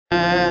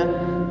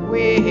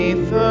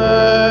he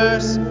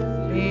first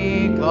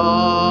begun.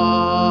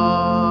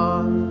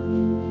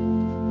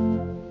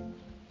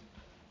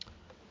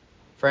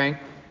 Frank,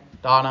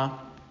 Donna,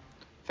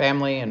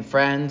 family and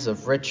friends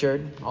of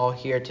Richard, all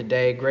here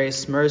today,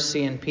 grace,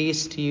 mercy, and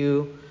peace to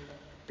you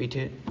be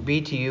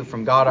to you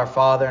from God our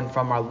Father and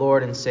from our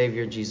Lord and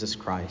Savior Jesus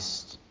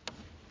Christ.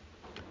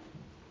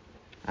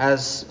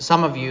 As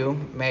some of you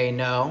may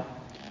know,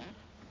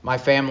 my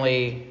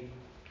family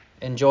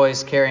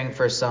enjoys caring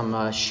for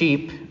some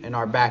sheep in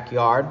our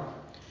backyard.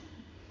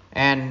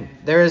 And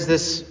there is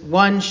this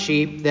one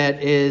sheep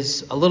that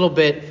is a little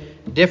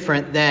bit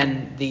different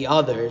than the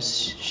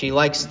others. She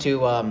likes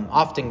to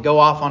often go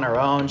off on her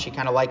own. She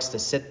kind of likes to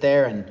sit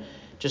there and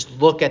just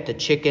look at the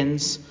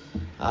chickens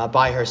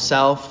by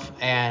herself.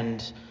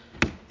 And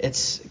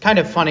it's kind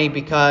of funny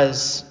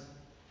because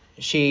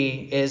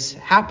she is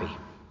happy.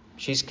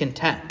 She's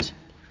content,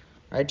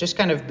 right? Just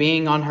kind of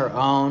being on her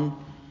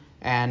own,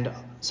 and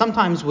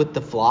sometimes with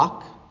the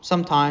flock,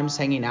 sometimes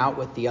hanging out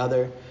with the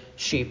other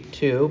sheep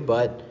too,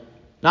 but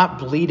not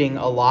bleeding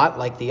a lot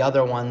like the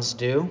other ones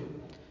do.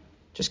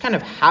 Just kind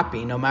of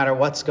happy no matter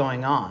what's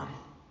going on.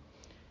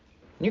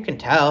 And you can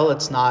tell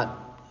it's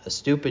not a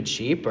stupid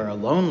sheep or a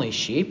lonely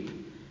sheep,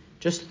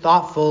 just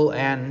thoughtful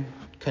and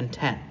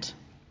content.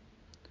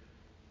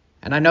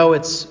 And I know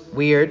it's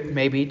weird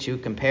maybe to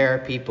compare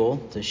people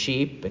to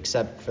sheep,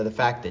 except for the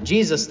fact that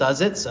Jesus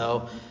does it,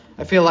 so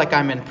I feel like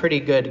I'm in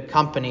pretty good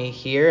company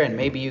here, and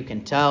maybe you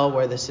can tell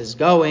where this is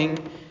going.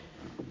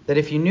 That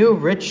if you knew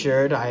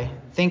Richard, I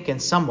think in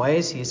some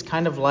ways he's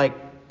kind of like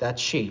that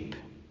sheep.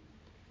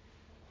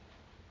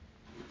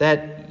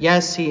 That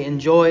yes, he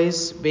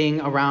enjoys being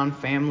around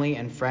family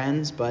and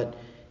friends, but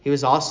he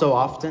was also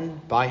often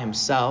by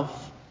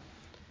himself.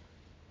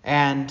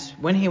 And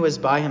when he was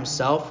by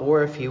himself,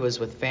 or if he was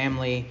with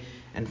family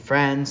and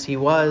friends, he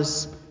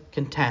was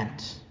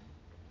content,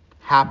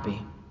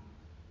 happy.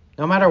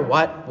 No matter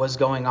what was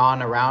going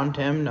on around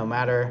him, no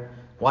matter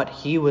what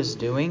he was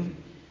doing,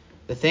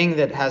 the thing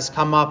that has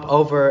come up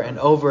over and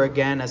over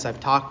again as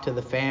I've talked to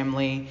the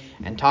family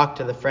and talked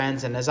to the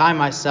friends, and as I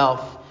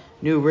myself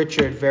knew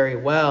Richard very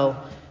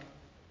well,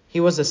 he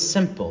was a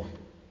simple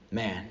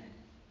man.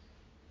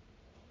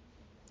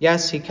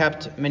 Yes, he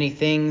kept many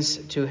things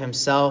to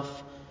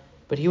himself,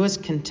 but he was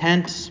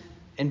content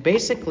in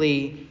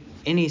basically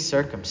any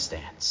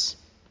circumstance.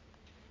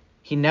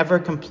 He never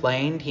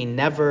complained. He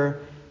never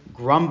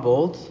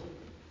grumbled.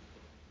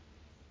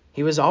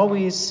 He was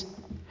always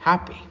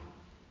happy,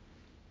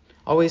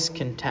 always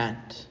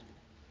content.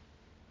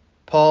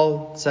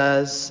 Paul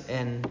says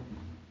in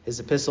his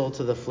epistle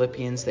to the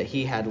Philippians that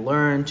he had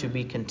learned to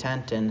be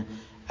content in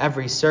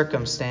every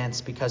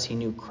circumstance because he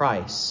knew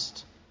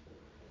Christ.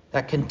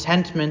 That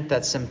contentment,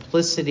 that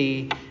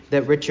simplicity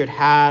that Richard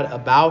had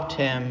about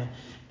him,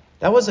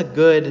 that was a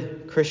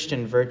good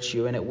Christian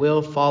virtue, and it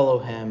will follow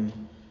him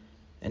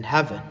in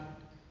heaven.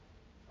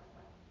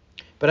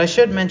 But I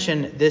should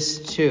mention this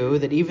too,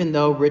 that even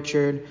though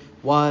Richard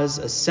was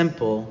a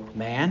simple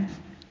man,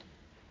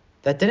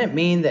 that didn't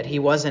mean that he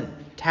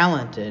wasn't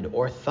talented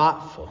or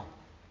thoughtful.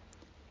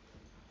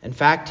 In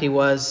fact, he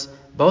was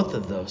both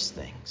of those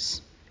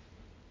things.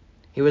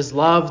 He was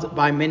loved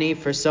by many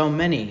for so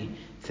many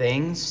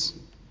things.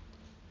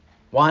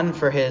 One,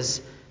 for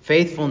his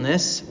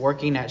faithfulness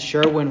working at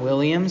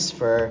Sherwin-Williams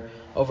for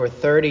over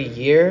 30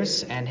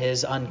 years and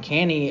his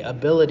uncanny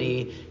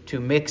ability to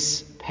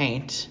mix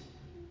paint.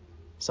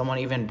 Someone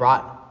even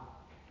brought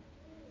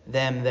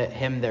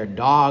him their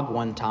dog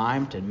one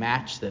time to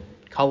match the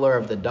color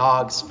of the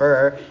dog's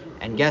fur,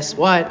 and guess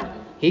what?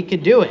 He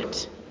could do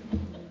it.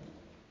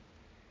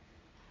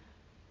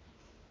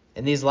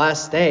 In these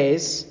last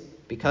days,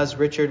 because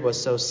Richard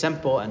was so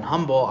simple and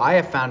humble, I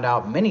have found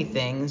out many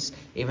things,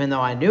 even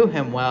though I knew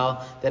him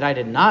well, that I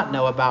did not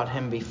know about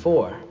him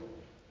before.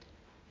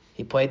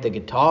 He played the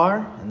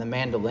guitar and the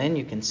mandolin.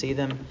 You can see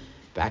them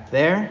back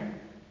there.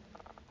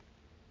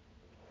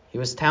 He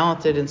was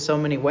talented in so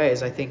many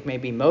ways. I think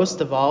maybe most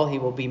of all, he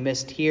will be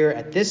missed here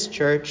at this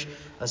church,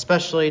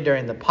 especially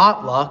during the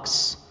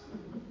potlucks,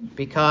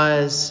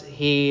 because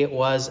he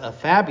was a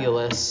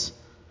fabulous,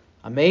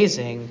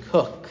 amazing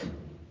cook.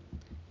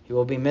 He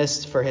will be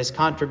missed for his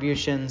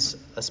contributions,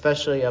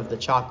 especially of the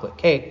chocolate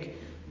cake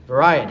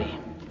variety.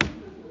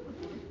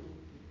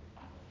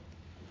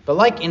 But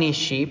like any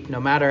sheep,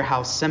 no matter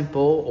how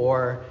simple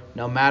or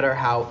no matter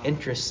how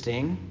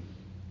interesting,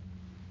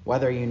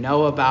 whether you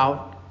know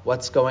about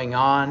what's going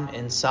on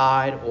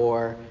inside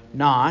or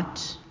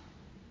not,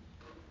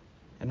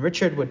 and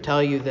Richard would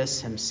tell you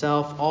this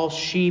himself, all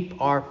sheep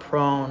are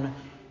prone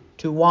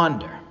to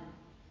wander.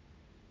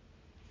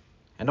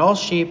 And all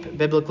sheep,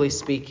 biblically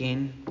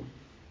speaking,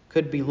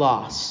 could be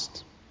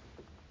lost.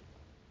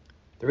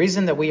 The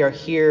reason that we are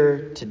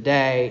here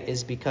today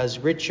is because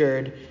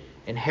Richard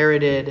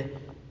inherited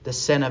the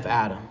sin of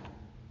Adam.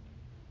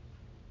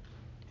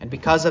 And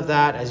because of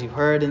that, as you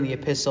heard in the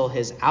epistle,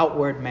 his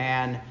outward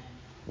man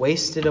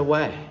wasted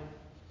away.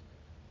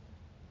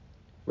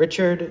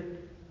 Richard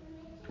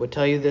would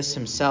tell you this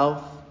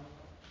himself.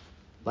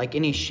 Like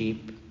any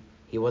sheep,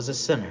 he was a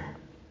sinner.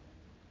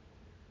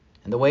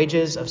 And the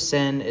wages of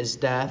sin is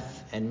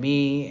death, and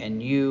me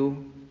and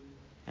you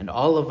and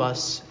all of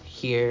us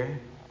here,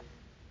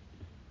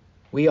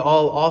 we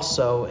all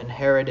also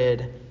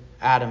inherited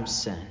Adam's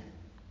sin.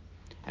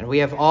 And we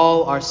have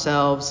all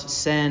ourselves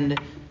sinned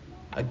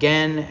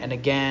again and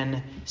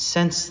again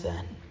since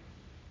then.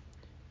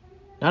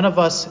 None of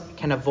us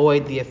can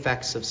avoid the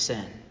effects of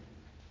sin.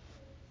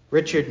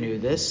 Richard knew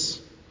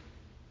this.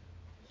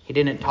 He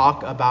didn't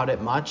talk about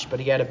it much, but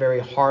he had a very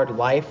hard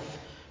life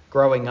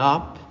growing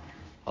up,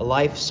 a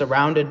life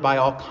surrounded by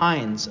all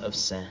kinds of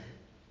sin.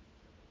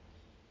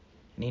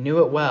 And he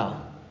knew it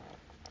well.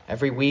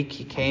 Every week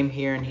he came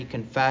here and he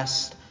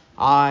confessed,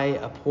 I,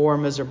 a poor,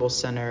 miserable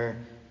sinner,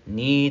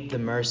 need the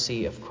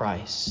mercy of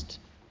Christ.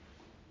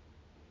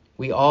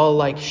 We all,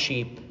 like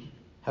sheep,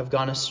 have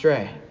gone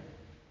astray.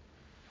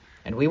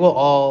 And we will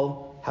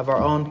all have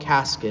our own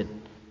casket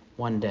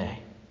one day.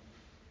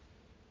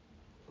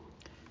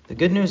 The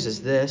good news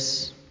is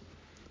this.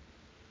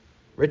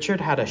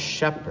 Richard had a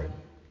shepherd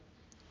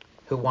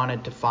who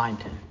wanted to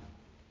find him.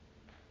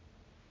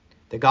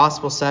 The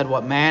gospel said,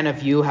 what man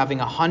of you, having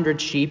 100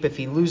 sheep, if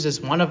he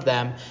loses one of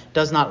them,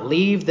 does not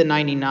leave the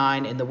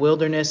 99 in the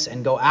wilderness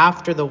and go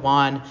after the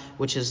one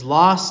which is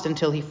lost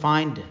until he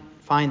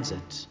finds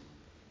it?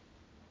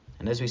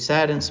 And as we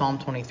said in Psalm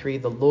 23,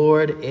 the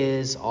Lord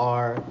is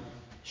our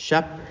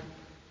shepherd.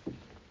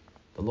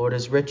 The Lord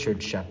is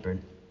Richard's shepherd.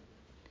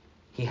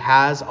 He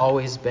has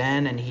always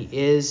been, and he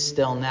is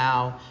still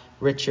now,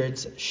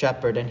 Richard's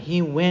shepherd. And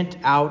he went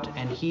out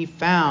and he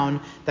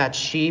found that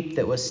sheep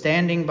that was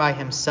standing by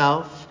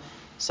himself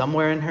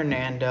somewhere in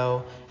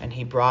Hernando, and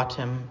he brought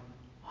him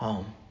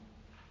home.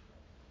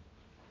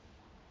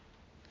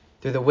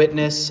 Through the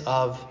witness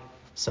of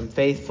some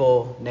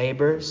faithful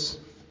neighbors,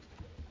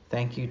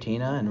 thank you,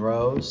 Tina and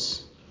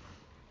Rose,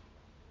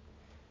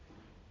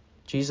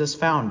 Jesus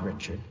found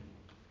Richard.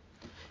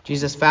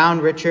 Jesus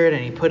found Richard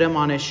and he put him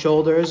on his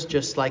shoulders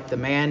just like the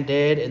man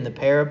did in the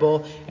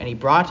parable, and he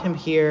brought him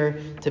here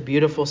to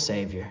beautiful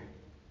Savior.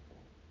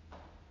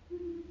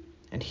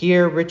 And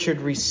here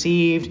Richard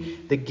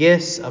received the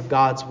gifts of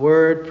God's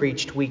word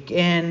preached week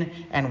in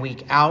and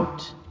week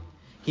out.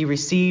 He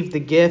received the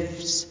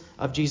gifts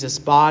of Jesus'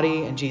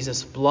 body and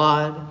Jesus'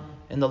 blood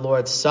in the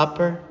Lord's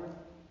Supper.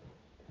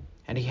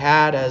 And he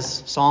had,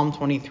 as Psalm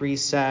 23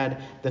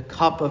 said, the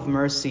cup of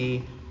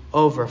mercy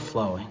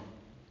overflowing.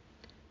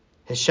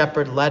 His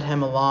shepherd led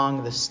him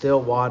along the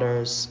still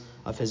waters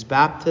of his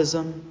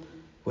baptism,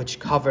 which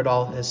covered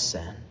all his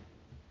sin.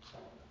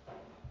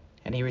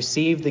 And he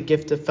received the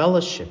gift of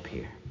fellowship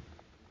here,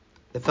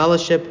 the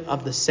fellowship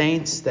of the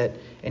saints that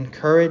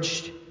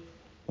encouraged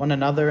one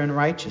another in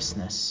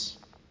righteousness.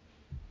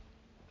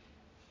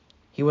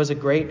 He was a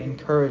great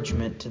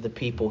encouragement to the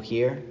people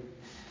here,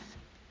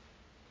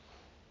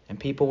 and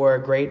people were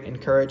a great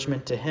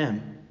encouragement to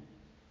him.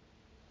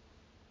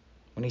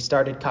 When he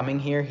started coming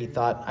here, he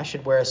thought, I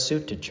should wear a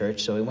suit to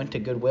church. So he went to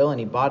Goodwill and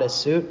he bought a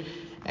suit.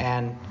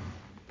 And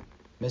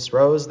Miss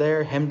Rose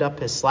there hemmed up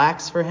his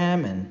slacks for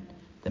him. And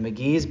the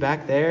McGee's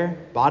back there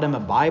bought him a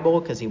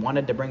Bible because he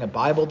wanted to bring a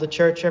Bible to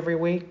church every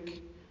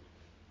week.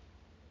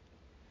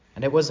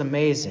 And it was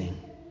amazing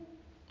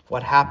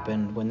what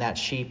happened when that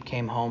sheep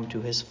came home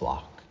to his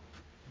flock.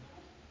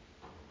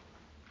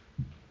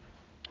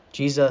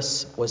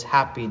 Jesus was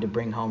happy to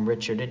bring home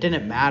Richard. It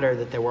didn't matter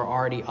that there were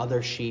already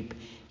other sheep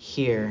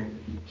here.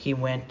 He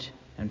went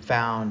and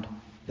found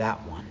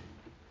that one.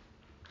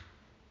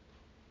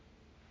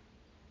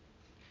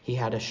 He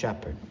had a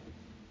shepherd.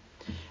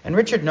 And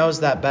Richard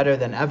knows that better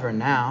than ever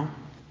now.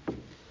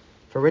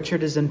 For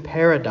Richard is in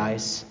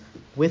paradise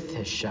with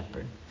his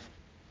shepherd.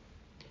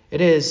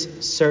 It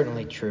is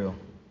certainly true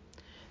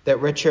that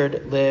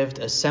Richard lived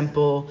a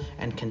simple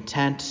and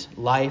content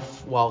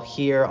life while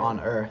here on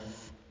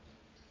earth.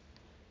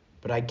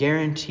 But I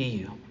guarantee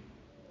you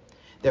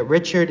that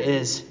Richard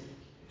is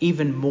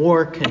even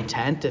more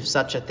content, if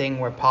such a thing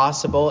were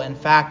possible. In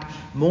fact,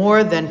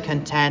 more than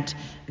content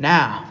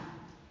now.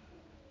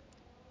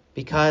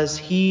 Because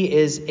he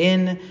is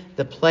in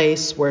the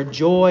place where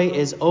joy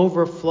is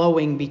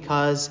overflowing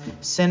because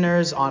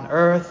sinners on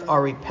earth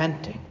are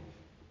repenting.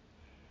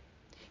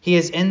 He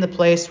is in the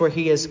place where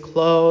he is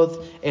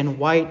clothed in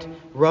white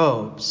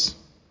robes,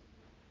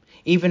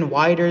 even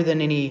whiter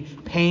than any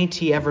paint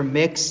he ever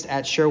mixed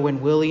at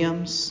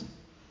Sherwin-Williams,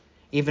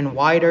 even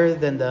whiter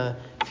than the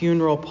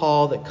funeral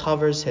pall that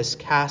covers his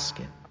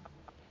casket.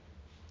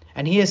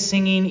 And he is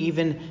singing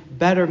even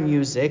better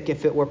music,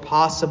 if it were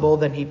possible,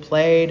 than he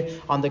played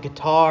on the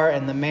guitar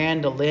and the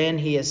mandolin.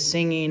 He is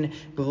singing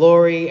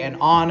glory and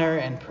honor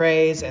and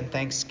praise and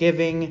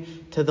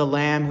thanksgiving to the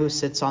Lamb who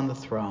sits on the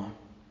throne.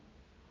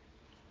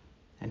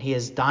 And he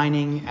is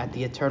dining at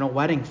the eternal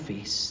wedding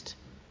feast.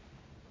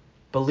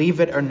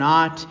 Believe it or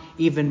not,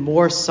 even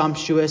more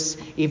sumptuous,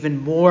 even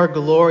more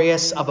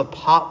glorious of a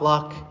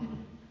potluck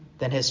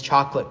than his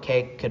chocolate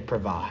cake could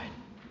provide.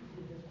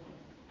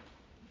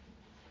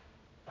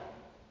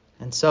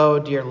 And so,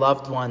 dear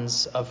loved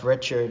ones of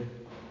Richard,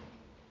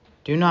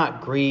 do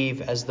not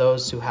grieve as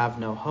those who have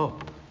no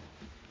hope.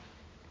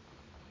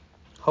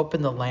 Hope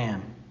in the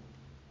Lamb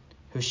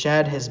who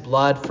shed his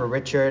blood for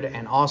Richard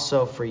and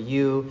also for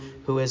you,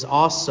 who is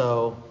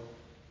also,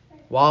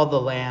 while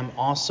the Lamb,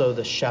 also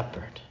the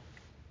shepherd,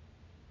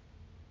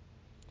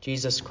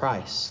 Jesus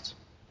Christ.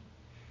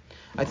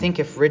 I think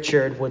if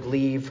Richard would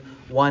leave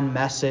one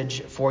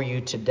message for you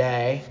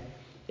today,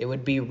 it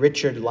would be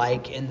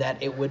Richard-like in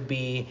that it would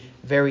be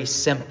very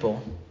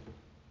simple,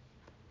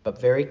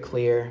 but very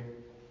clear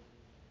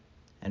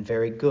and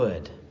very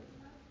good.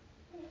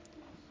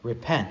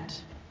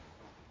 Repent.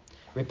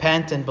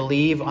 Repent and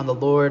believe on the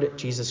Lord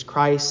Jesus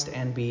Christ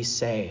and be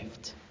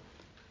saved.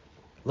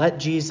 Let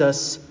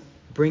Jesus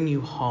bring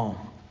you home,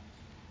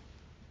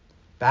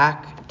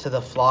 back to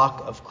the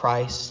flock of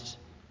Christ.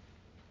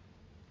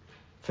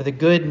 For the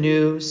good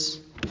news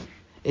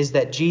is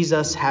that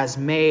Jesus has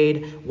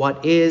made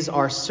what is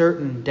our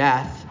certain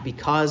death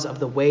because of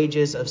the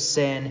wages of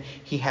sin.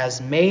 He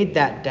has made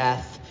that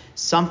death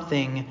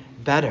something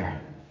better,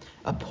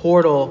 a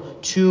portal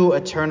to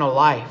eternal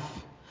life,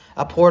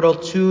 a portal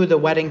to the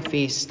wedding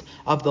feast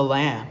of the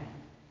Lamb.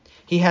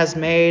 He has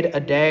made a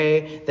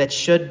day that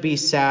should be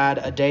sad,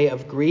 a day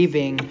of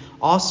grieving,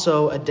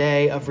 also a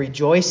day of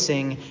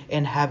rejoicing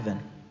in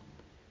heaven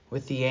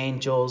with the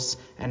angels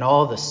and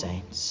all the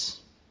saints.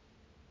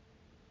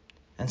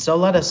 And so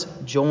let us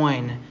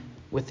join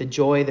with the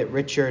joy that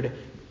Richard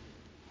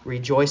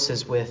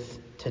rejoices with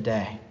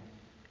today.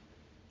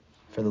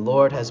 For the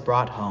Lord has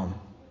brought home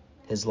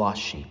his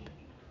lost sheep.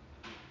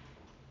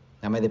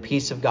 Now may the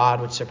peace of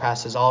God, which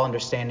surpasses all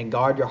understanding,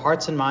 guard your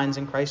hearts and minds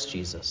in Christ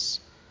Jesus.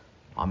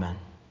 Amen.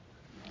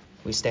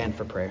 We stand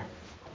for prayer.